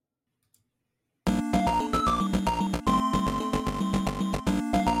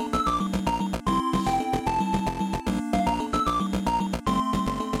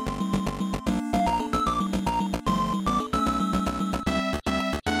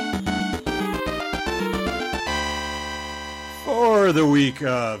For the week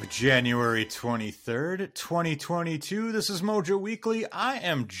of January 23rd, 2022, this is Mojo Weekly. I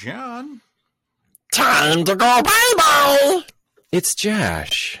am John. Time to go bye-bye! It's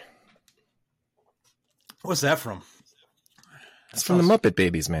Josh. What's that from? It's from the Muppet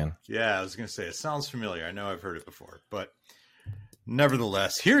Babies, man. Yeah, I was going to say, it sounds familiar. I know I've heard it before, but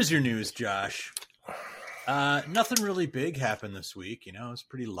nevertheless, here's your news, Josh. Nothing really big happened this week. You know, it's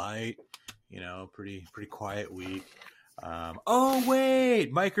pretty light, pretty quiet week. Oh,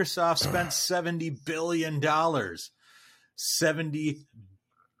 wait, Microsoft spent $70 billion. $70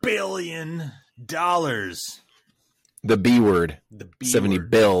 billion. The B word. The B 70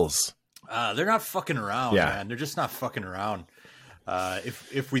 word. bills. They're not fucking around, man. They're just not fucking around.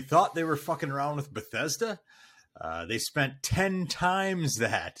 If we thought they were fucking around with Bethesda, they spent 10 times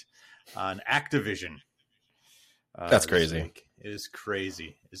that on Activision. That's crazy. Week. It is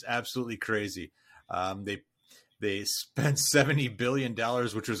crazy. It's absolutely crazy. They spent $70 billion,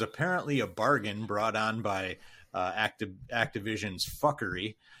 which was apparently a bargain brought on by Activision's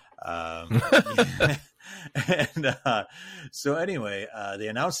fuckery. So anyway, they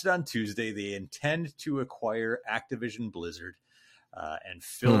announced it on Tuesday. They intend to acquire Activision Blizzard, and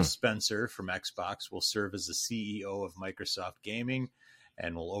Phil Spencer from Xbox will serve as the CEO of Microsoft Gaming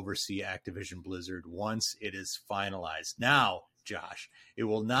and will oversee Activision Blizzard once it is finalized. Now, Josh, it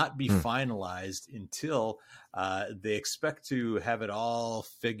will not be finalized until they expect to have it all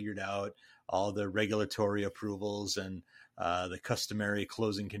figured out, all the regulatory approvals and the customary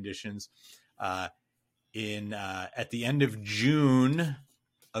closing conditions at the end of June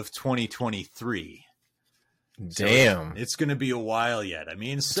of 2023. Damn. So it's going to be a while yet. I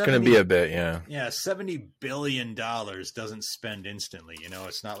mean, it's going to be a bit, yeah. Yeah, $70 billion doesn't spend instantly. You know,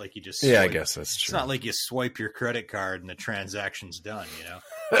 it's not like you just swipe. Yeah, I guess that's true. It's not like you swipe your credit card and the transaction's done,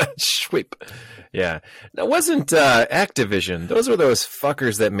 Swipe. Yeah. That wasn't Activision. Those were those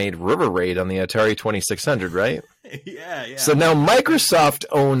fuckers that made River Raid on the Atari 2600, right? Yeah. So now Microsoft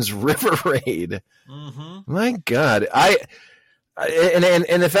owns River Raid. Mm-hmm. My God.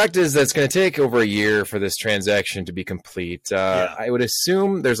 And the fact is that it's going to take over a year for this transaction to be complete. I would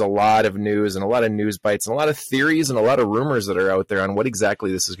assume there's a lot of news and a lot of news bites and a lot of theories and a lot of rumors that are out there on what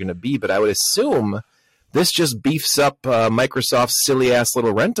exactly this is going to be. But I would assume this just beefs up Microsoft's silly-ass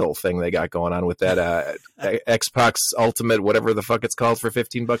little rental thing they got going on with that Xbox Ultimate, whatever the fuck it's called, for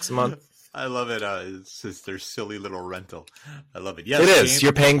 $15 a month. I love it. It's just their silly little rental. I love it. Yes, it is.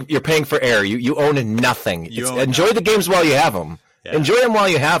 You're paying for air. You own nothing. Enjoy the games while you have them. Yeah. Enjoy them while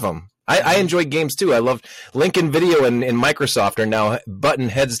you have them. I enjoy games too. I love Lincoln Video and Microsoft are now butting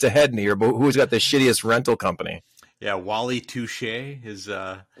heads to head near who's got the shittiest rental company. Yeah, Wally Touche is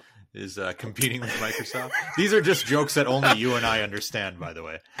competing with Microsoft. These are just jokes that only you and I understand, by the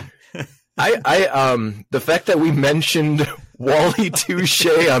way. The fact that we mentioned Wally Touche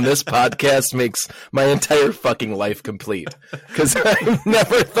on this podcast makes my entire fucking life complete, because I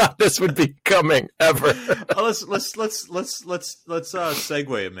never thought this would be coming ever. Let's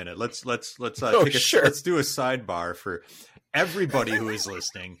segue a minute. Let's do a sidebar for everybody who is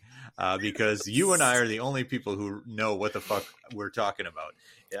listening, because you and I are the only people who know what the fuck we're talking about.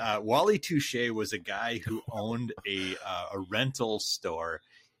 Wally Touche was a guy who owned a rental store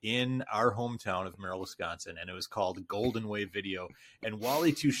in our hometown of Merrill, Wisconsin, and it was called Golden Wave Video. And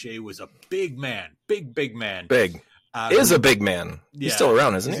Wally Touche was a big man, big man. Big. Is a big man. He's still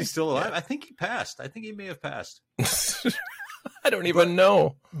around, isn't he? Is he still alive? Yeah. I think he passed. I think he may have passed. I don't even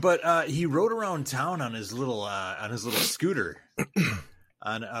know. But he rode around town on his little scooter.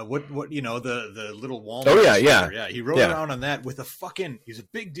 On the little Walmart. Oh yeah, scooter. Yeah. He rode around on that with he's a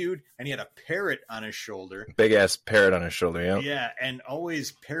big dude, and he had a parrot on his shoulder. Big ass parrot on his shoulder, yeah. Yeah, and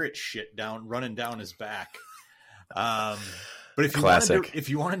always parrot shit running down his back. But if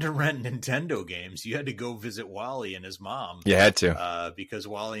you wanted to rent Nintendo games, you had to go visit Wally and his mom. You had to, because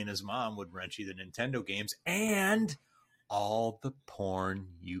Wally and his mom would rent you the Nintendo games and all the porn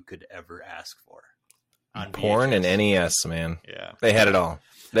you could ever ask for. Porn and NES, man. Yeah. They had it all.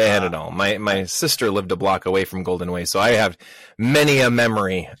 My sister lived a block away from Golden Way, so I have many a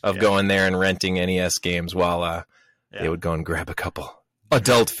memory of going there and renting NES games while they would go and grab a couple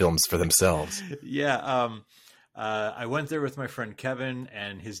adult films for themselves. Yeah. I went there with my friend Kevin,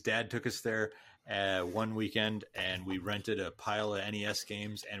 and his dad took us there one weekend, and we rented a pile of NES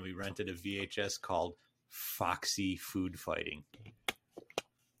games, and we rented a VHS called Foxy Food Fighting.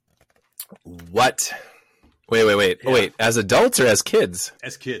 What? Wait. Yeah. Wait, as adults or as kids?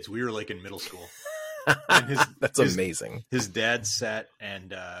 As kids. We were like in middle school. That's amazing. His dad sat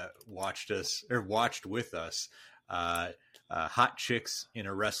and watched with us hot chicks in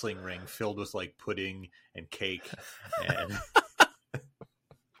a wrestling ring filled with like pudding and cake, and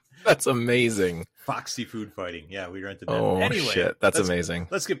That's amazing. Foxy food fighting. Yeah, we rented that. Oh, anyway, shit. That's amazing.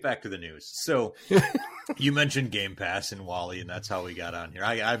 Let's get back to the news. So you mentioned Game Pass and Wally, and that's how we got on here.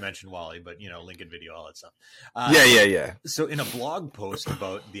 I mentioned Wally, but, link in video, all that stuff. Yeah. So in a blog post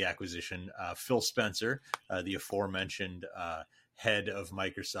about the acquisition, Phil Spencer, the aforementioned head of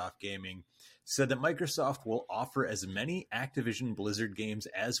Microsoft Gaming, said that Microsoft will offer as many Activision Blizzard games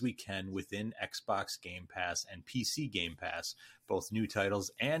as we can within Xbox Game Pass and PC Game Pass, both new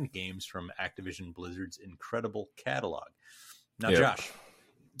titles and games from Activision Blizzard's incredible catalog. Now, yep. Josh.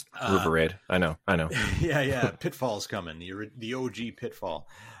 River Raid. I know. Yeah. Pitfall's coming. The OG Pitfall.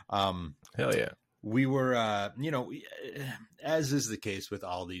 Hell yeah. We were, as is the case with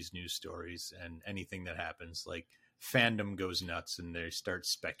all these news stories and anything that happens, like, fandom goes nuts and they start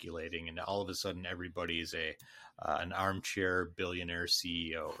speculating, and all of a sudden everybody is an armchair billionaire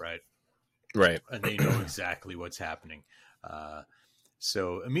CEO, right, and they know exactly what's happening.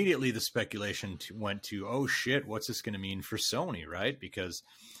 So immediately the speculation went to, oh shit, what's this going to mean for Sony, right? Because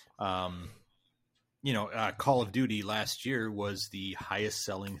Call of Duty last year was the highest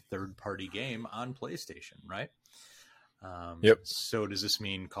selling third-party game on PlayStation, right? Yep. So does this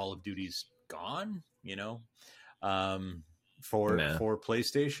mean Call of Duty's gone, for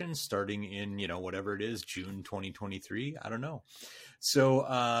PlayStation starting in, whatever it is, June 2023? I don't know. So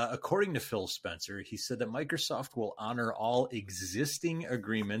according to Phil Spencer, he said that Microsoft will honor all existing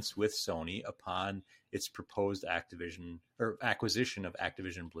agreements with Sony upon its proposed acquisition of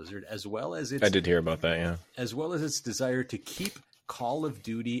Activision Blizzard, as well as its, I did hear about that, yeah. As well as its desire to keep Call of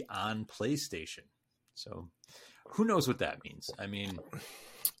Duty on PlayStation. So who knows what that means? I mean,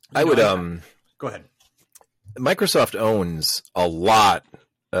 go ahead. Microsoft owns a lot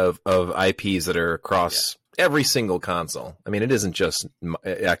of IPs that are across every single console. I mean, it isn't just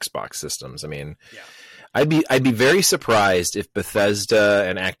Xbox systems. I mean, I'd be very surprised if Bethesda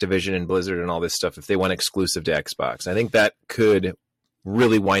and Activision and Blizzard and all this stuff, if they went exclusive to Xbox. I think that could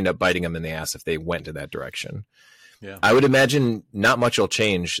really wind up biting them in the ass if they went to that direction. Yeah. I would imagine not much will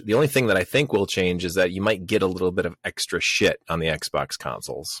change. The only thing that I think will change is that you might get a little bit of extra shit on the Xbox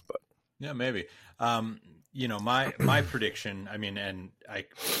consoles. But yeah, maybe. My prediction, I mean, and I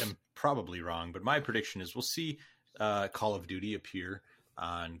am probably wrong, but my prediction is we'll see Call of Duty appear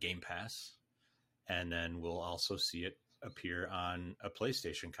on Game Pass, and then we'll also see it appear on a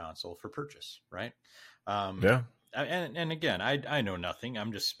PlayStation console for purchase, right? Yeah. And again, I know nothing.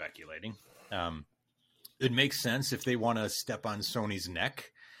 I'm just speculating. It makes sense if they want to step on Sony's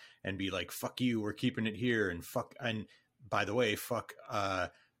neck and be like, fuck you, we're keeping it here, and by the way, fuck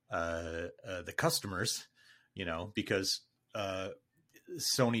the customers, because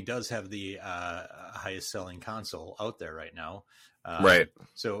Sony does have the highest selling console out there right now. Right.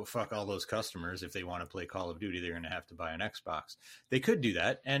 So fuck all those customers. If they want to play Call of Duty, they're going to have to buy an Xbox. They could do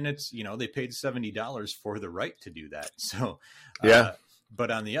that. And it's, they paid $70 for the right to do that. So, yeah. But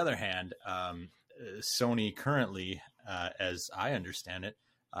on the other hand, Sony currently, as I understand it,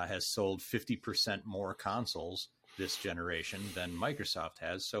 has sold 50% more consoles this generation than Microsoft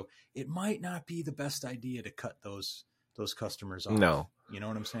has. So it might not be the best idea to cut those customers off. No. You know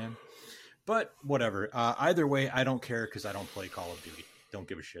what I'm saying? But whatever. Either way, I don't care because I don't play Call of Duty. Don't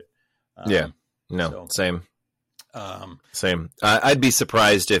give a shit. Same. Same. I'd be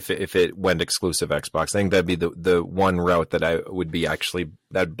surprised if it went exclusive Xbox. I think that'd be the one route that I would be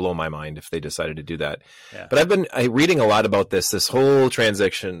that'd blow my mind if they decided to do that. Yeah. But I've been reading a lot about this whole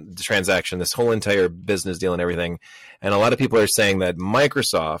transaction, this whole entire business deal and everything. And a lot of people are saying that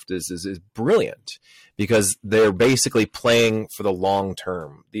Microsoft is brilliant because they're basically playing for the long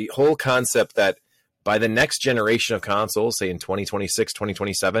term. The whole concept that by the next generation of consoles, say in 2026,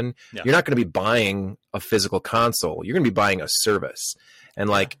 2027, you're not going to be buying a physical console. You're going to be buying a service. And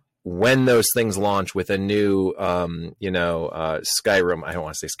when those things launch with a new, Skyrim, I don't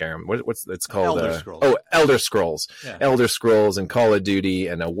want to say Skyrim. What's it's called? Elder Scrolls. Elder Scrolls. Yeah. Elder Scrolls and Call of Duty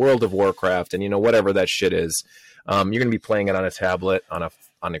and a World of Warcraft and, whatever that shit is. You're going to be playing it on a tablet, on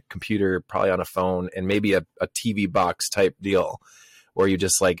a computer, probably on a phone, and maybe a TV box type deal. Where you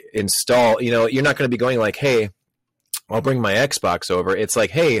just install, you're not going to be going hey, I'll bring my Xbox over. It's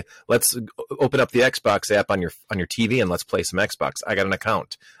hey, let's open up the Xbox app on your TV and let's play some Xbox. I got an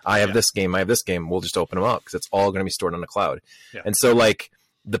account. I have this game. We'll just open them up because it's all going to be stored on the cloud. Yeah. And so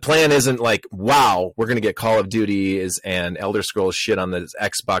the plan isn't wow, we're going to get Call of Duty and Elder Scrolls shit on the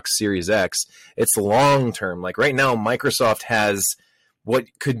Xbox Series X. It's long term. Right now, Microsoft has what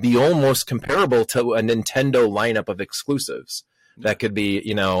could be almost comparable to a Nintendo lineup of exclusives. That could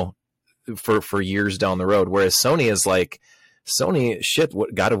be, for years down the road. Whereas Sony is Sony, shit,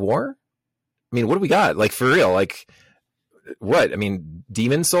 what, God of War? I mean, what do we got? For real, what? I mean,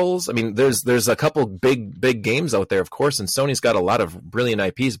 Demon Souls. I mean, there's a couple big games out there, of course, and Sony's got a lot of brilliant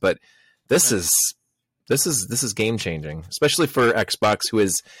IPs, but this is game changing, especially for Xbox, who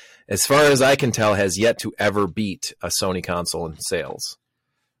is, as far as I can tell, has yet to ever beat a Sony console in sales.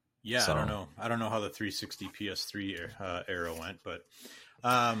 Yeah, so. I don't know how the 360 PS3 era went, but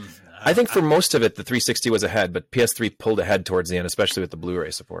I think for most of it, the 360 was ahead, but PS3 pulled ahead towards the end, especially with the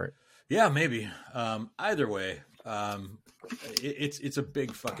Blu-ray support. Yeah, maybe. Either way, it's a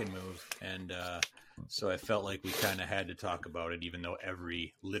big fucking move, and so I felt like we kind of had to talk about it, even though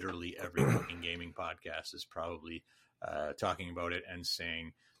literally every fucking gaming podcast is probably talking about it and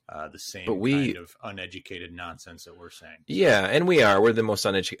saying the same kind of uneducated nonsense that we're saying. Yeah, and we're the most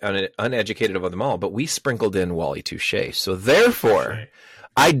uneducated of them all, but we sprinkled in Wally Touche. So therefore,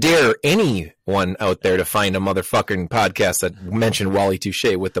 I dare anyone out there to find a motherfucking podcast that mentioned Wally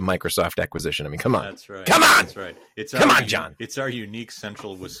Touche with the Microsoft acquisition. I mean, come on. That's right. Come on. That's right. Come on, John. It's our unique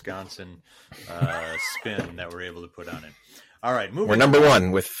central Wisconsin spin that we're able to put on it. All right, we're number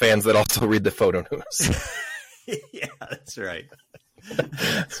one with fans that also read the photo news. Yeah, that's right.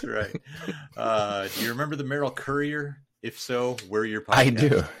 That's right. Do you remember the Merrill Courier? If so, we're your podcast. I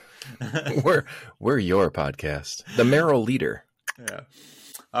do. we're your podcast. The Merrill Leader. Yeah.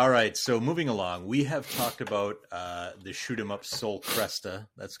 All right. So moving along, we have talked about the shoot 'em up Soul Cresta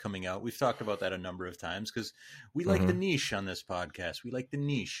that's coming out. We've talked about that a number of times because we like the niche on this podcast. We like the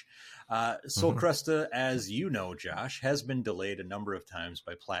niche. Soul Cresta, as you know, Josh, has been delayed a number of times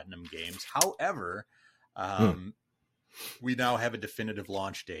by Platinum Games. However, we now have a definitive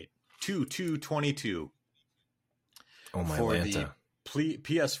launch date, 2/2/22. Oh my for Lanta. the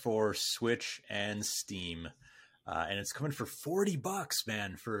PS4, Switch, and Steam, and it's coming for $40,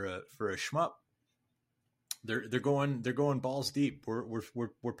 man, for a shmup. They're going balls deep.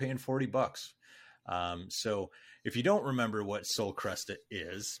 We're paying $40. So if you don't remember what Soul Cresta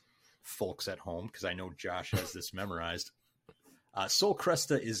is, folks at home, because I know Josh has this memorized. Soul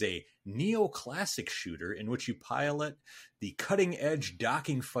Cresta is a neoclassic shooter in which you pilot the cutting-edge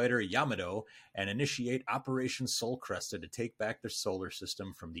docking fighter Yamato and initiate Operation Soul Cresta to take back their solar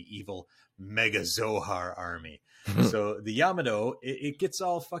system from the evil Mega Zohar army. So the Yamato, it gets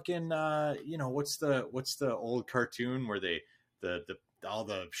all fucking, what's the old cartoon where all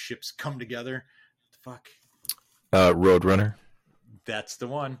the ships come together? Fuck. Roadrunner. That's the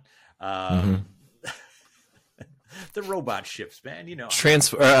one. The robot ships, man,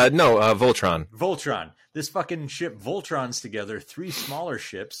 Voltron. Voltron. This fucking ship Voltron's together 3 smaller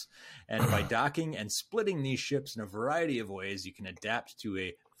ships, and by docking and splitting these ships in a variety of ways, you can adapt to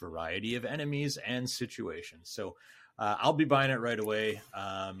a variety of enemies and situations. So I'll be buying it right away.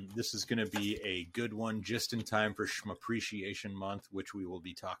 This is going to be a good one, just in time for Appreciation Month, which we will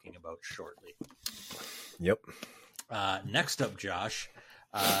be talking about shortly. Yep. Next up, Josh.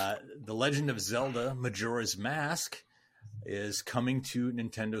 The Legend of Zelda Majora's Mask is coming to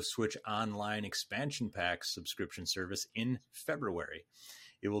Nintendo Switch Online Expansion Pack subscription service in February.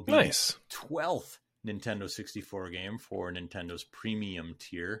 It will be the 12th Nintendo 64 game for Nintendo's premium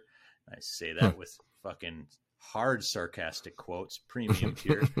tier. I say that with fucking hard sarcastic quotes. Premium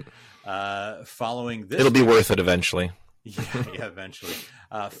tier. Following this, it'll be worth it eventually. Yeah, eventually.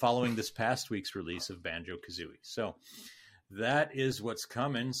 Following this past week's release of Banjo-Kazooie. So that is what's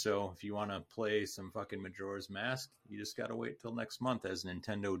coming. So if you want to play some fucking Majora's Mask, you just got to wait till next month as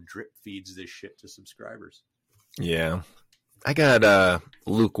Nintendo drip feeds this shit to subscribers. Yeah. I got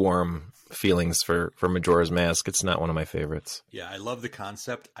lukewarm feelings for Majora's Mask. It's not one of my favorites. Yeah, I love the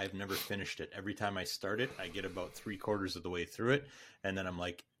concept. I've never finished it. Every time I start it, I get about 3/4 of the way through it, and then I'm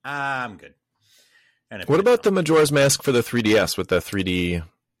like, I'm good. And what about the Majora's Mask for the 3DS with the 3D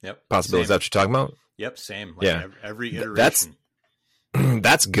possibilities? Is that what you're talking about? Yep, same. Every That's iteration.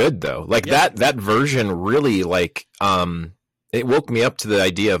 that's good though. Like that version really it woke me up to the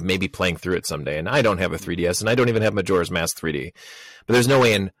idea of maybe playing through it someday. And I don't have a 3DS, and I don't even have Majora's Mask 3D. But there's no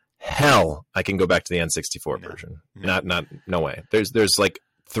way in hell I can go back to the N64 version. No way. There's like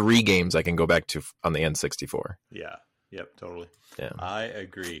 3 games I can go back to on the N64. Yeah. Yep. Totally. Yeah. I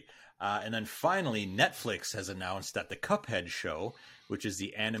agree. And then finally, Netflix has announced that the Cuphead show, which is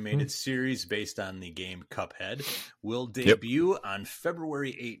the animated series based on the game Cuphead, will debut on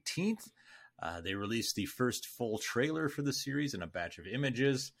February 18th. They released the first full trailer for the series and a batch of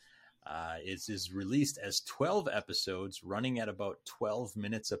images. It is released as 12 episodes running at about 12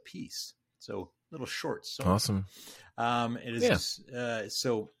 minutes apiece. So little shorts. So, awesome. It is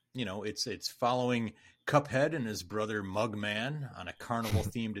it's following Cuphead and his brother Mugman on a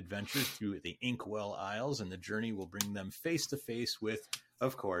carnival-themed adventure through the Inkwell Isles, and the journey will bring them face-to-face with,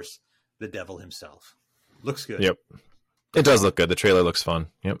 of course, the devil himself. Looks good. Yep. It does look good. The trailer looks fun.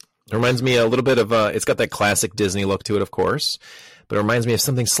 Yep. It reminds me a little bit of, it's got that classic Disney look to it, of course, but it reminds me of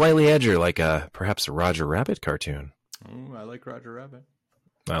something slightly edgier, like perhaps a Roger Rabbit cartoon. Oh, I like Roger Rabbit.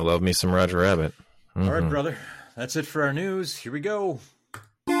 I love me some Roger Rabbit. All right, brother. That's it for our news. Here we go.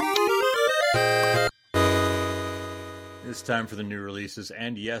 It's time for the new releases.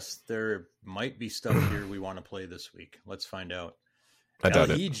 And yes, there might be stuff here we want to play this week. Let's find out. I doubt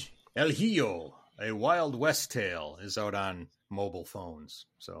it. El Hijo, a Wild West Tale, is out on mobile phones.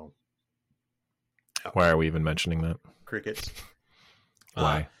 So, why are we even mentioning that? Crickets.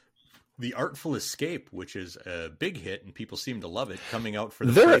 Why? The Artful Escape, which is a big hit and people seem to love it, coming out for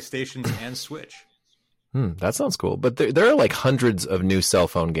the PlayStations and Switch. That sounds cool. But there are like hundreds of new cell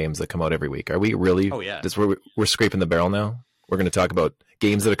phone games that come out every week. Are we really? Oh, yeah. We're scraping the barrel now? We're going to talk about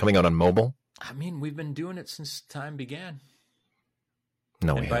games that are coming out on mobile? I mean, we've been doing it since time began.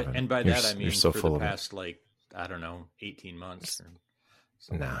 No, we haven't. And by that, I mean so for the past, 18 months or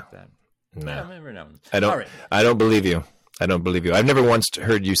something like that. Nah. Yeah, maybe not. I don't believe you. I don't believe you. I've never once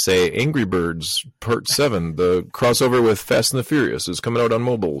heard you say Angry Birds Part 7, the crossover with Fast and the Furious, is coming out on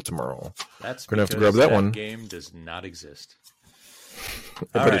mobile tomorrow. That's We're going to have to grab that one. Game does not exist.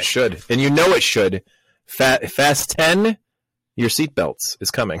 But it should. And you know it should. Fast 10, your seatbelts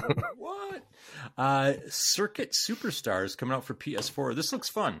is coming. What? Circuit Superstars coming out for PS4. This looks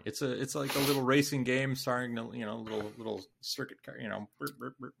fun. It's like a little racing game starring little circuit car,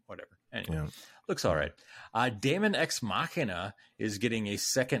 whatever. Anyway, looks all right. Daemon Ex Machina is getting a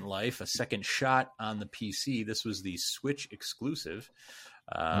second life, a second shot on the PC. This was the Switch exclusive.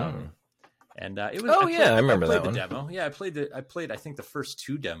 And it was. I remember that one. Demo. Yeah, I played. I think the first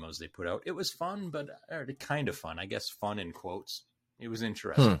 2 demos they put out. It was fun, but kind of fun. I guess fun in quotes. It was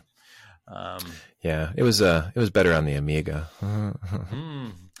interesting. It was better on the Amiga.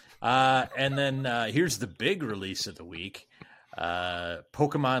 And then here's the big release of the week: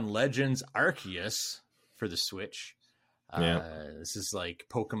 Pokemon Legends Arceus for the Switch. This is like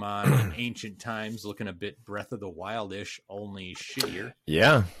Pokemon in ancient times, looking a bit Breath of the Wild-ish, only shittier.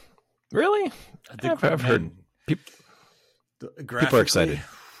 Yeah. Really? I've heard people are excited.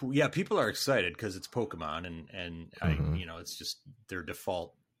 Yeah, people are excited because it's Pokemon, and it's just their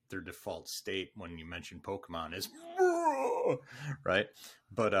default state when you mention Pokemon is right.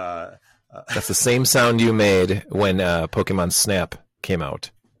 But that's the same sound you made when Pokemon Snap came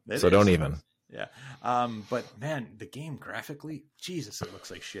out. Don't even. Yeah. But man, the game graphically, Jesus, it looks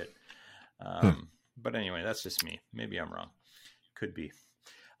like shit. But anyway, that's just me. Maybe I'm wrong. Could be.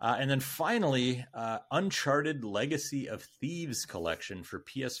 And then finally, Uncharted Legacy of Thieves collection for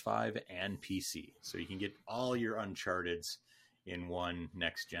PS5 and PC. So you can get all your Uncharteds in one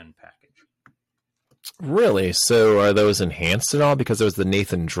next-gen package. Really? So are those enhanced at all? Because there was the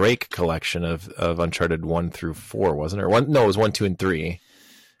Nathan Drake collection of Uncharted 1 through 4, wasn't there? It was 1, 2, and 3,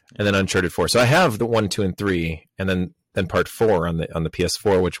 and then Uncharted 4. So I have the 1, 2, and 3, and then part 4 on the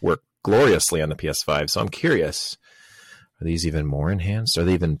PS4, which worked gloriously on the PS5. So I'm curious. Are these even more enhanced? Are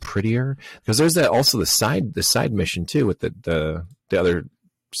they even prettier? Because there's also the side mission too with the other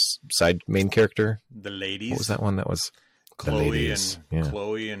side main character. The ladies. What was that one? That was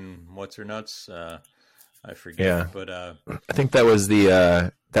Chloe and what's her nuts? I forget. Yeah. But I think that was the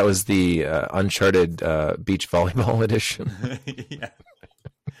Uncharted beach volleyball edition. Yeah.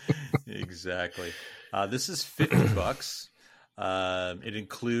 Exactly. This is $50. It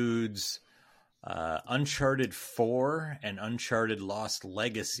includes Uncharted 4 and Uncharted Lost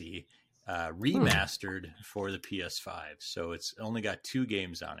Legacy remastered for the PS5. So it's only got 2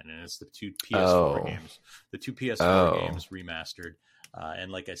 games on it, and it's the 2 PS4 games. The 2 PS4 games remastered.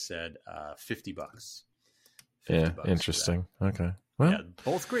 And like I said, $50. Yeah, interesting. Okay. Well, yeah,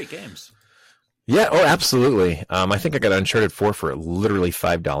 both great games. Yeah, oh, absolutely. I think I got Uncharted 4 for literally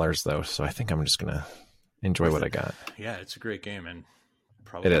 $5, though, so I think I'm just going to enjoy what I got. Yeah, it's a great game, and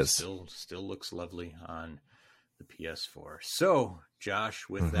probably it is. Still looks lovely on the PS4. So, Josh,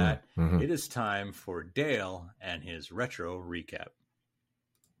 with that, it is time for Dale and his retro recap.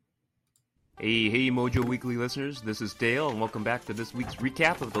 Hey, MoJoWeekly listeners, this is Dale, and welcome back to this week's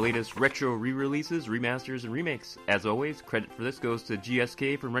recap of the latest retro re-releases, remasters, and remakes. As always, credit for this goes to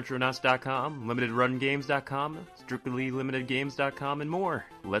GSK from Retronauts.com, LimitedRunGames.com, StrictlyLimitedGames.com, and more.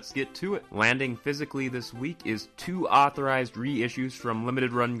 Let's get to it. Landing physically this week is 2 authorized reissues from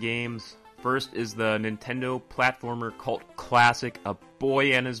Limited Run Games. First is the Nintendo platformer cult classic A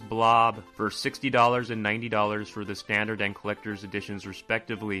Boy and His Blob for $60 and $90 for the standard and collector's editions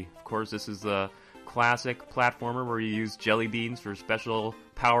respectively. Of course, this is the classic platformer where you use jelly beans for special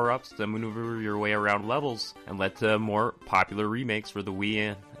power-ups to maneuver your way around levels, and led to more popular remakes for the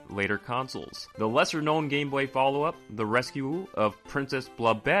Wii later consoles. The lesser-known Game Boy follow-up, The Rescue of Princess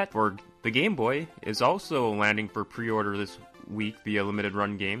Blobette for the Game Boy, is also landing for pre-order this week via Limited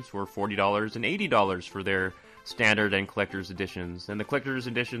Run Games for $40 and $80 for their standard and collector's editions. And the collector's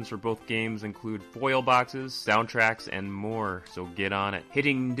editions for both games include foil boxes, soundtracks, and more, so get on it.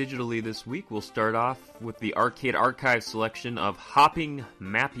 Hitting digitally this week, we'll start off with the Arcade Archive selection of Hopping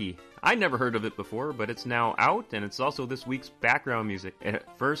Mappy. I never heard of it before, but it's now out, and it's also this week's background music. It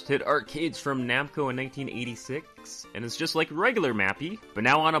first hit arcades from Namco in 1986, and it's just like regular Mappy, but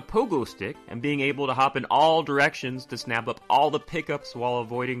now on a pogo stick, and being able to hop in all directions to snap up all the pickups while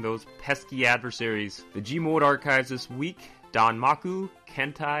avoiding those pesky adversaries. The G-Mode archives this week, Danmaku,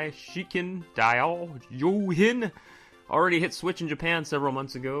 Kentai, Shiken, Dial, Yohin, already hit Switch in Japan several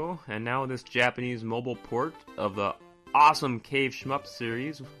months ago, and now this Japanese mobile port of the awesome Cave Shmup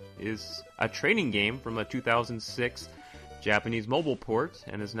series is a training game from a 2006 Japanese mobile port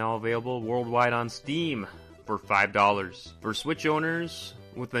and is now available worldwide on Steam for $5. For Switch owners,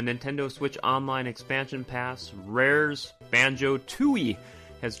 with the Nintendo Switch Online Expansion Pass, Rare's Banjo-Tooie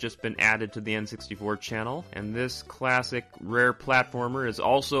has just been added to the N64 channel, and this classic Rare platformer is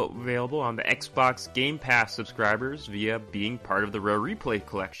also available on the Xbox Game Pass subscribers via being part of the Rare Replay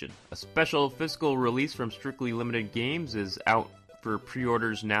collection. A special physical release from Strictly Limited Games is out for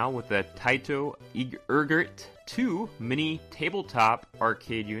pre-orders now with the Taito Ergert 2 mini tabletop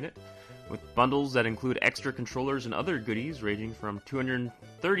arcade unit, with bundles that include extra controllers and other goodies ranging from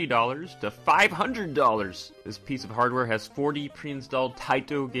 $230 to $500. This piece of hardware has 40 pre-installed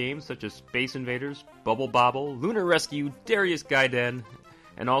Taito games such as Space Invaders, Bubble Bobble, Lunar Rescue, Darius Gaiden,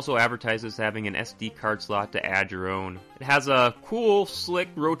 and also advertises having an SD card slot to add your own. It has a cool, slick,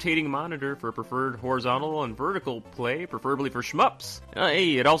 rotating monitor for preferred horizontal and vertical play, preferably for shmups.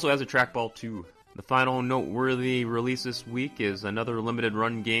 Hey, it also has a trackball too. The final noteworthy release this week is another limited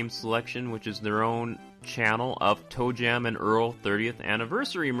run game selection, which is their own channel of Toe Jam and Earl 30th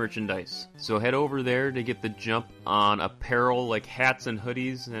anniversary merchandise. So head over there to get the jump on apparel like hats and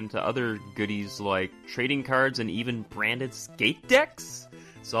hoodies, and to other goodies like trading cards and even branded skate decks.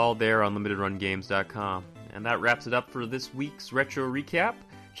 It's all there on limitedrungames.com. And that wraps it up for this week's Retro Recap.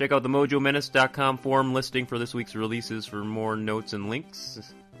 Check out the MoJoMenace.com forum listing for this week's releases for more notes and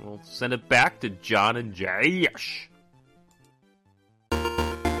links. We'll send it back to John and Jayesh.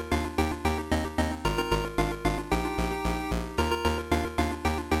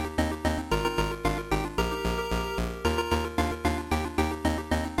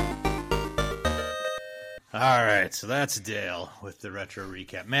 All right, so that's Dale with the Retro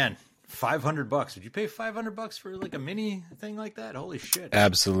Recap. Man, $500. Would you pay $500 for like a mini thing like that? Holy shit!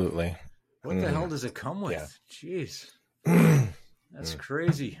 Absolutely. What the hell does it come with? Yeah. Jeez, that's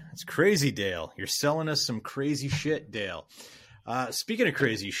crazy. It's crazy, Dale. You're selling us some crazy shit, Dale. Speaking of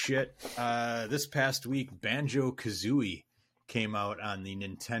crazy shit, this past week, Banjo-Kazooie came out on the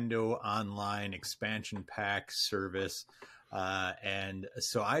Nintendo Online Expansion Pack service. And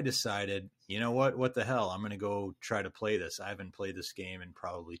so I decided, you know what the hell? I'm going to go try to play this. I haven't played this game in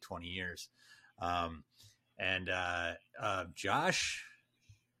probably 20 years. Josh,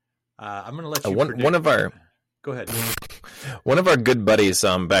 I'm going to let you one of our go ahead. One of our good buddies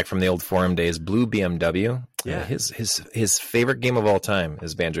back from the old forum days, Blue BMW. Yeah. His favorite game of all time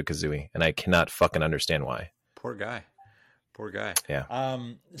is Banjo-Kazooie, and I cannot fucking understand why. Poor guy. Yeah.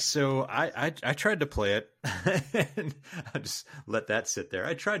 So I tried to play it. And I'll just let that sit there.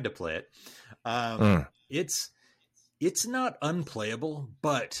 I tried to play it. It's not unplayable,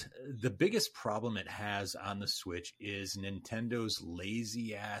 but the biggest problem it has on the Switch is Nintendo's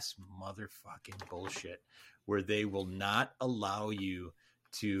lazy ass motherfucking bullshit, where they will not allow you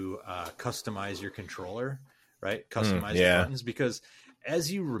to customize your controller, right? Customize the buttons, because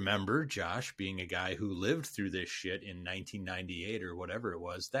as you remember, Josh, being a guy who lived through this shit in 1998 or whatever it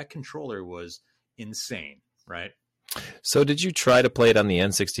was, that controller was insane, right? So did you try to play it on the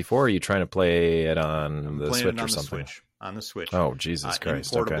N64, or are you trying to play it on the Switch or something? On the Switch. Oh, Jesus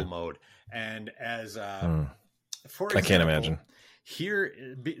Christ. In portable mode. And as, for example, I can't imagine. Here,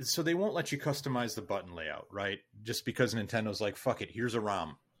 so they won't let you customize the button layout, right? Just because Nintendo's like, fuck it, here's a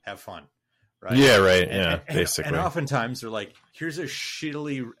ROM, have fun. Right? Yeah, right. Basically. And oftentimes they're like, here's a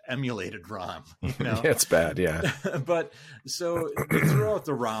shittily emulated ROM. You know? It's bad, yeah. But so they throw out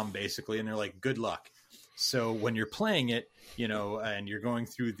the ROM basically, and they're like, good luck. So when you're playing it, you know, and you're going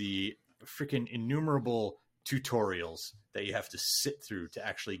through the freaking innumerable tutorials that you have to sit through to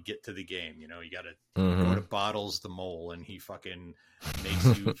actually get to the game, you know, you got to go to Bottles the Mole, and he fucking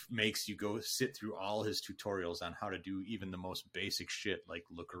makes you go sit through all his tutorials on how to do even the most basic shit, like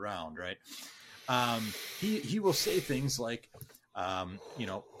look around, right? He will say things like,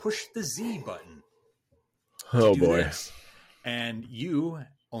 push the Z button. Oh boy. This. And you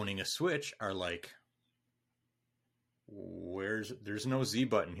owning a Switch are like, there's no Z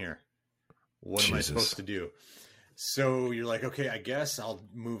button here. What am I supposed to do? So you're like, okay, I guess I'll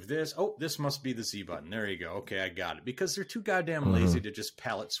move this. Oh, this must be the Z button. There you go. Okay, I got it. Because they're too goddamn lazy to just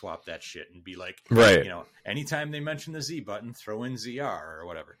palette swap that shit and be like, right. Anytime they mention the Z button, throw in ZR or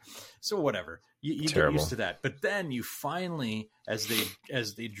whatever. So whatever. You get used to that. But then you finally, as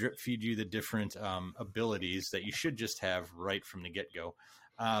they drip feed you the different abilities that you should just have right from the get-go,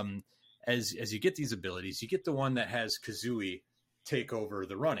 as you get these abilities, you get the one that has Kazooie take over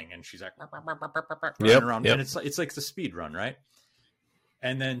the running, and she's like running around, and it's like the speed run, right?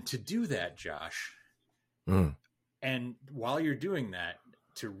 And then to do that, Josh, and while you're doing that,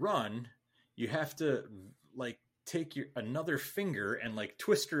 to run, you have to like take another finger and like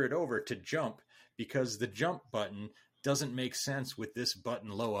twister it over to jump, because the jump button doesn't make sense with this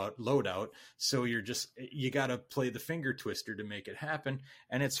button loadout. So you got to play the finger twister to make it happen,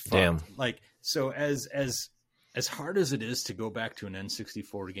 and it's fun. Like, so as hard as it is to go back to an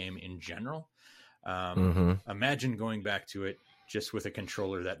N64 game in general, imagine going back to it just with a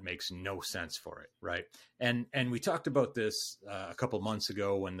controller that makes no sense for it, right? And we talked about this a couple months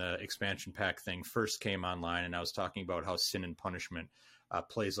ago when the expansion pack thing first came online, and I was talking about how Sin and Punishment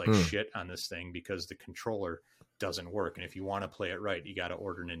plays like shit on this thing because the controller doesn't work. And if you want to play it right, you got to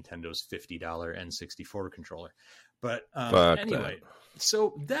order Nintendo's $50 N64 controller. But anyway,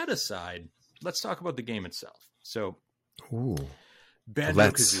 so that aside, let's talk about the game itself. So,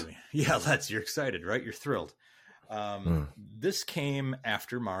 Banjo-Kazooie. Yeah, you're excited, right? You're thrilled. This came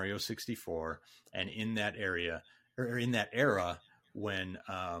after Mario 64, and in that era when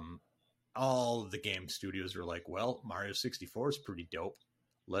all the game studios were like, well, Mario 64 is pretty dope.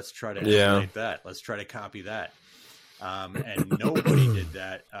 Let's try to emulate that. Let's try to copy that. And nobody did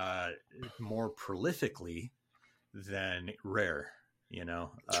that more prolifically than Rare.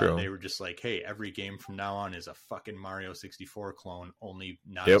 True. They were just like, hey, every game from now on is a fucking Mario 64 clone, only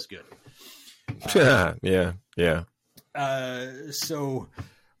not as good. Yeah. So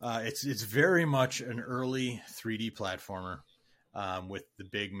it's very much an early 3D platformer with the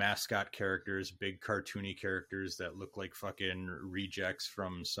big mascot characters, big cartoony characters that look like fucking rejects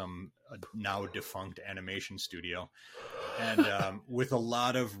from some now defunct animation studio, and with a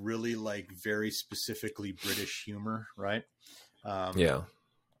lot of really like very specifically British humor, right?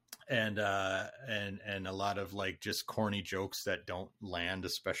 And a lot of like just corny jokes that don't land,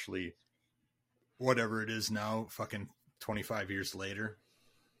 especially whatever it is now, fucking 25 years later.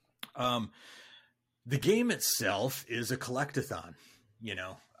 The game itself is a collectathon,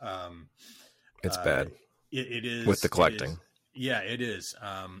 it's bad. It is with the collecting. It is.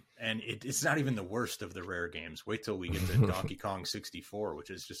 And it's not even the worst of the Rare games. Wait till we get to Donkey Kong 64,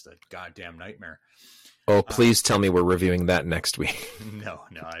 which is just a goddamn nightmare. Oh, please tell me we're reviewing that next week. No,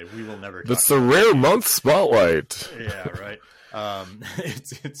 we will never. It's the Rare Month Spotlight. Yeah, right.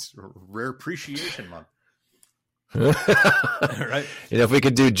 It's Rare Appreciation Month. Right. If we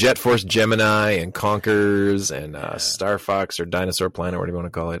could do Jet Force Gemini and Conkers and Star Fox or Dinosaur Planet, whatever you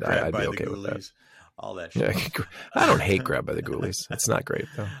want to call it, I'd be okay with that. All that shit. Yeah, I don't hate Grab by the Ghoulies. It's not great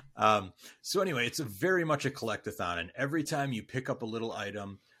though. So anyway, it's very much a collectathon, and every time you pick up a little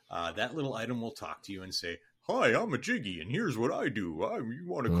item, that little item will talk to you and say, "Hi, I'm a Jiggy, and here's what I do. You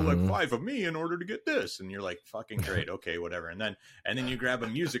want to collect 5 of me in order to get this?" And you're like, "Fucking great, okay, whatever." And then you grab a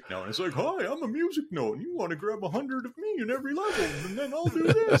music note, and it's like, "Hi, I'm a music note, and you want to grab 100 of me in every level, and then I'll do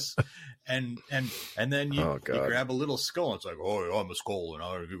this." and then you grab a little skull, and it's like, "Oh, I'm a skull,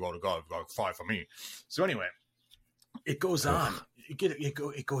 and you want to got 5 of me." So anyway, it goes on.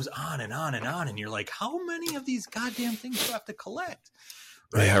 It goes on and on and on, and you're like, "How many of these goddamn things do I have to collect?"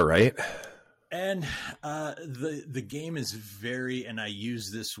 Right? Yeah, right. And the game is very, and I use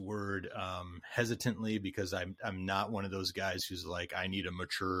this word hesitantly because I'm not one of those guys who's like, I need a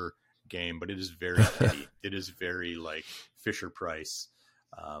mature game, but it is very kiddie. It is very like Fisher Price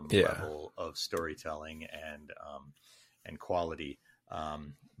level of storytelling and quality.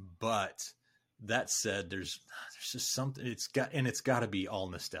 But that said, there's just something it's got to be all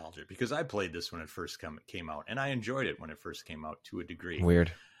nostalgia, because I played this when it first came out, and I enjoyed it when it first came out to a degree.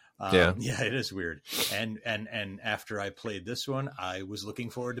 Weird. Yeah, it is weird. And after I played this one, I was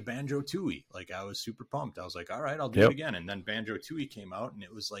looking forward to Banjo-Tooie. Like, I was super pumped. I was like, all right, I'll do it again. And then Banjo-Tooie came out, and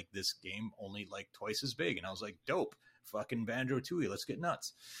it was like this game only like twice as big. And I was like, dope, fucking Banjo-Tooie, let's get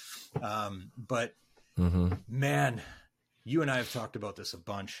nuts. But man, you and I have talked about this a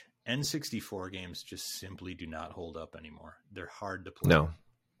bunch. N64 games just simply do not hold up anymore. They're hard to play. No,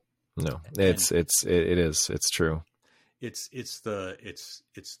 it is. It's true. it's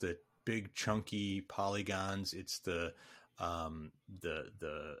the big chunky polygons. It's the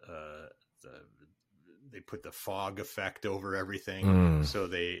they put the fog effect over everything. So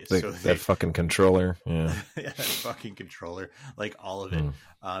that fucking controller. Yeah. Yeah, that fucking controller, like all of it.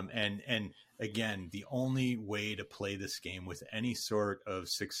 And again, the only way to play this game with any sort of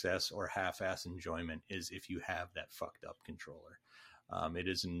success or half-ass enjoyment is if you have that fucked up controller. It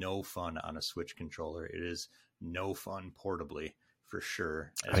is no fun on a Switch controller. It is no fun portably, for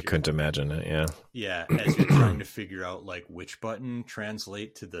sure. I couldn't imagine it. Yeah. Yeah. As you're trying to figure out like which button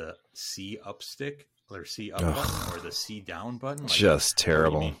translate to the C up stick or C up button or the C down button. Like, just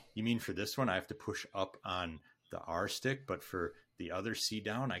terrible. You mean for this one, I have to push up on the R stick, but for the other C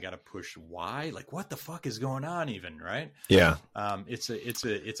down, I got to push Y. Like, what the fuck is going on even? Right. Yeah. It's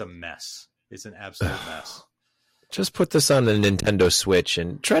a mess. It's an absolute mess. Just put this on the Nintendo Switch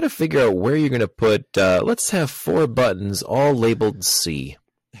and try to figure out where you're going to put, let's have 4 buttons all labeled C.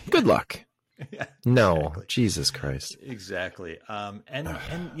 Good luck. Yeah, no, exactly. Jesus Christ. Exactly. And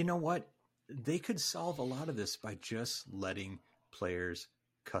you know what? They could solve a lot of this by just letting players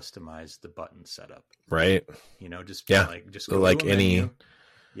customize the button setup. Right. You know, just go like to a menu.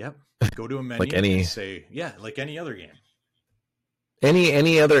 Yep. Go to a menu like any, and say, like any other game.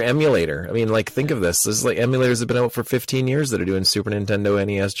 Any other emulator. I mean, like, think of this. This is like emulators have been out for 15 years that are doing Super Nintendo,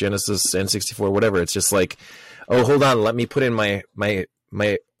 NES, Genesis, N64, whatever. It's just like, oh, hold on, let me put in my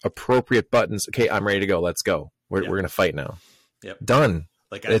appropriate buttons. Okay, I'm ready to go. Let's go. We're going to fight now. Yep. Done.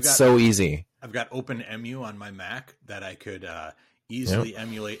 Like it's so easy. I've got OpenEMU on my Mac that I could easily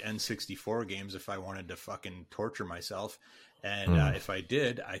emulate N64 games if I wanted to fucking torture myself. And if I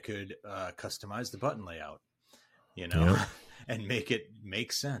did, I could customize the button layout, you know, and make it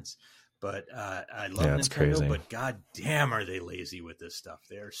make sense. But I love Nintendo, crazy. But god damn, are they lazy with this stuff?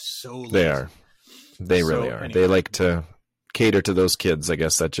 They are so lazy. They are. They really are. Anyway. They like to cater to those kids, I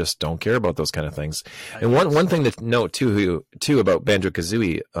guess, that just don't care about those kind of things. And one thing to note too about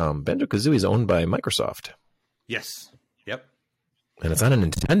Banjo-Kazooie, Banjo-Kazooie is owned by Microsoft. Yes. Yep. And it's on a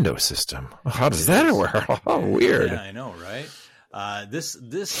Nintendo system. How does that work? Oh, weird. Yeah, I know, right? This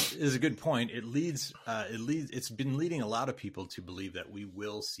is a good point. It's been leading a lot of people to believe that we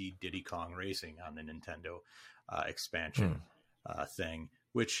will see Diddy Kong Racing on the Nintendo expansion thing,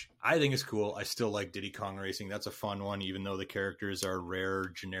 which I think is cool. I still like Diddy Kong Racing. That's a fun one, even though the characters are rare,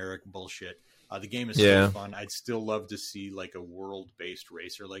 generic bullshit. The game is still fun. I'd still love to see like a world-based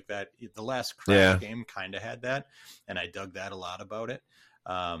racer like that. The last Cresta game kind of had that, and I dug that a lot about it.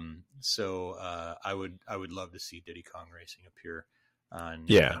 So I would love to see Diddy Kong Racing appear on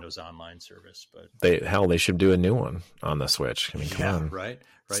Nintendo's online service. But they should do a new one on the Switch. I mean, come on. Right.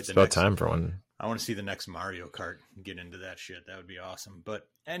 It's about time for one. I want to see the next Mario Kart get into that shit. That would be awesome. But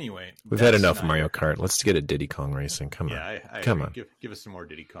anyway, we've had enough Mario Kart. Let's get a Diddy Kong Racing. Come on. Come on. Give us some more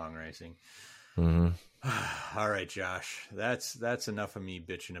Diddy Kong Racing. Mm-hmm. All right, Josh. That's enough of me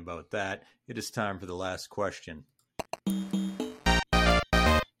bitching about that. It is time for the last question. All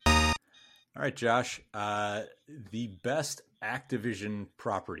right, Josh. The best Activision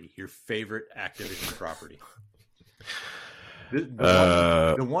property. Your favorite Activision property.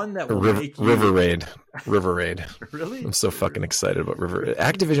 The one that will make you... River Raid. Really? I'm so fucking excited about River Raid.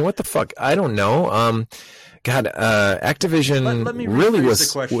 Activision, what the fuck? I don't know. Activision let me really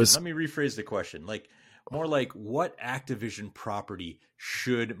was... Let me rephrase the question. Like, more like, what Activision property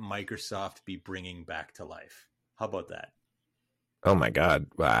should Microsoft be bringing back to life? How about that? Oh my God.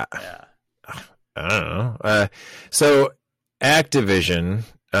 Yeah. I don't know. So Activision,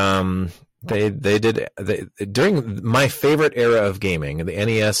 they did during my favorite era of gaming, the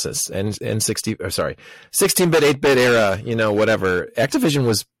NES and 16-bit, 8-bit era, you know, whatever. Activision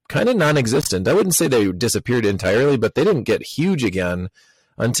was kind of non-existent. I wouldn't say they disappeared entirely, but they didn't get huge again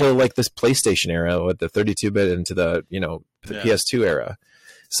until like this PlayStation era with the 32-bit into the, you know, the PS2 era.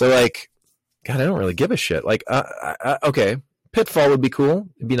 So like, God, I don't really give a shit. Like, okay, Pitfall would be cool.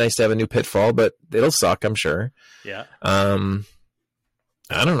 It'd be nice to have a new Pitfall, but it'll suck, I'm sure. Yeah. I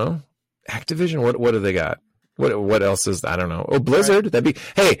don't know. Activision, what do they got? What else is, I don't know. Oh, Blizzard. Right. That'd be,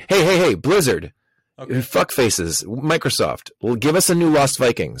 hey, Blizzard. Okay. Fuck faces. Microsoft. Well, give us a new Lost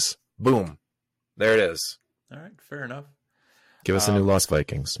Vikings. Boom. There it is. All right, fair enough. Give us a new Lost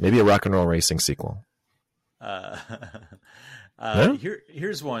Vikings. Maybe a Rock and Roll Racing sequel.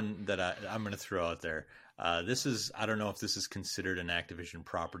 Here's one that I'm going to throw out there. I don't know if this is considered an Activision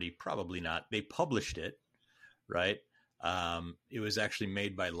property. Probably not. They published it, right? It was actually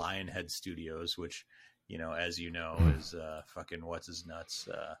made by Lionhead Studios, which, you know, as you know, is fucking what's his nuts,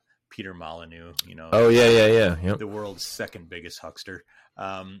 Peter Molyneux, Oh, yeah. Yep. The world's second biggest huckster.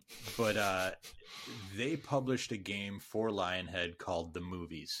 But they published a game for Lionhead called The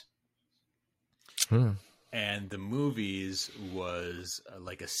Movies. And The Movies was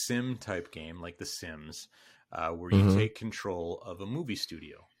like a sim type game, like The Sims, where you take control of a movie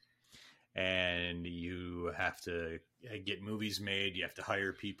studio. And you have to get movies made. You have to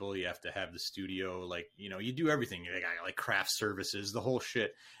hire people. You have to have the studio, you do everything. You got like craft services, the whole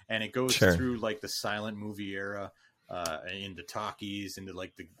shit. And it goes through like the silent movie era, into talkies, into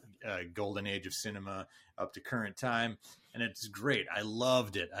like the golden age of cinema up to current time. And it's great. I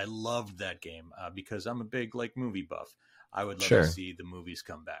loved it. I loved that game because I'm a big like movie buff. I would love to see The Movies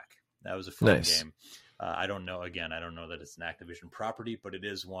come back. That was a fun game. I don't know. Again, I don't know that it's an Activision property, but it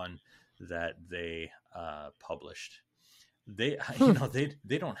is one that they published. They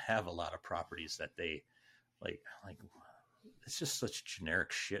they don't have a lot of properties that they like it's just such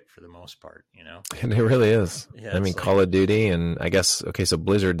generic shit for the most part, And it really is. Yeah, I mean, Call of Duty, and I guess so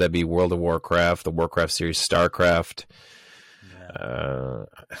Blizzard, that'd be World of Warcraft, the Warcraft series, StarCraft. I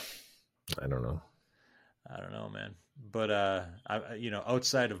don't know. I don't know, man. But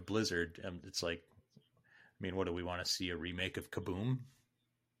outside of Blizzard, it's like, I mean, what do we want to see? A remake of Kaboom?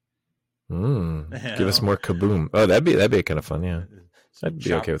 Give us more Kaboom. Oh, that'd be kind of fun. Yeah, I'd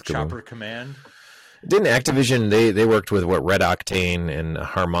be okay with Kaboom. Chopper Command. Didn't Activision? They worked with Red Octane and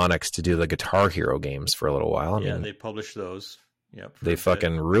Harmonix to do the Guitar Hero games for a little while. I mean, they published those. Yep. They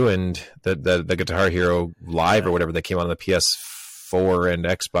fucking ruined the Guitar Hero Live or whatever that came out on the PS4 and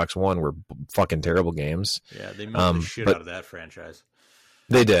Xbox One were fucking terrible games. Yeah, they milked the shit out of that franchise.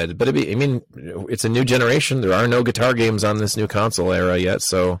 They did, but it's a new generation. There are no guitar games on this new console era yet,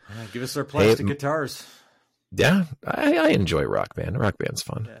 so give us our plastic guitars. Yeah, I enjoy Rock Band. Rock Band's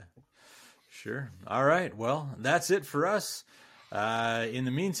fun. Yeah, sure. All right, well, that's it for us. In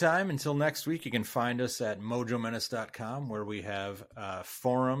the meantime, until next week, you can find us at MoJoMenace.com, where we have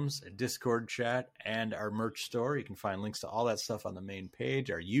forums, a Discord chat, and our merch store. You can find links to all that stuff on the main page.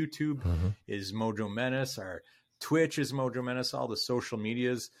 Our YouTube is Mojo Menace. Our Twitch is Mojo Menace. All the social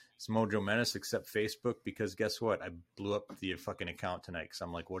medias is Mojo Menace except Facebook, because guess what? I blew up the fucking account tonight because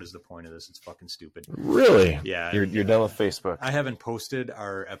I'm like, what is the point of this? It's fucking stupid. Really? Yeah. You're done with Facebook. I haven't posted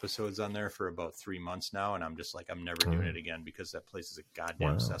our episodes on there for about 3 months now, and I'm just like, I'm never doing it again because that place is a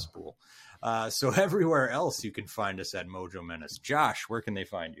goddamn cesspool. So everywhere else you can find us at Mojo Menace. Josh, where can they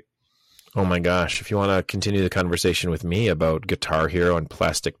find you? Oh my gosh. If you want to continue the conversation with me about Guitar Hero and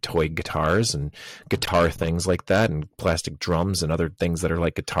plastic toy guitars and guitar things like that and plastic drums and other things that are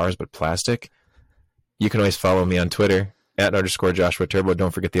like guitars but plastic, you can always follow me on Twitter @_Joshua Turbo.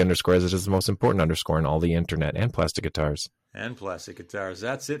 Don't forget the underscore, as it is the most important underscore in all the internet and plastic guitars. And plastic guitars.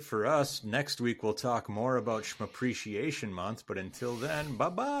 That's it for us. Next week we'll talk more about Schmappreciation Month, but until then,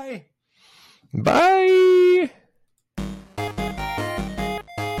 bye-bye. Bye!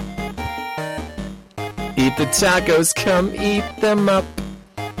 Eat the tacos, come eat them up.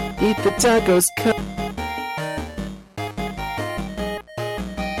 Eat the tacos, come